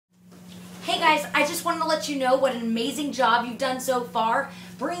Hey guys, I just wanted to let you know what an amazing job you've done so far,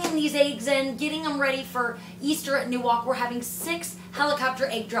 bringing these eggs in, getting them ready for Easter at Newark. We're having 6 helicopter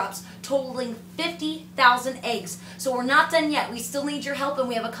egg drops, totaling 50,000 eggs. So we're not done yet. We still need your help, and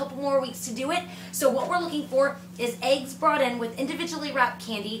we have a couple more weeks to do it. So what we're looking for is eggs brought in with individually wrapped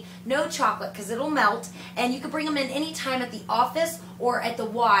candy, no chocolate because it'll melt, and you can bring them in anytime at the office or at the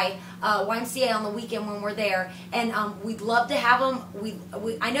YMCA on the weekend when we're there. And we'd love to have them.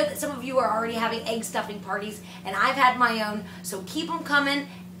 I know that some of you are already having egg stuffing parties, and I've had my own. So keep them coming,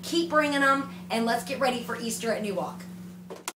 keep bringing them, and let's get ready for Easter at Newark.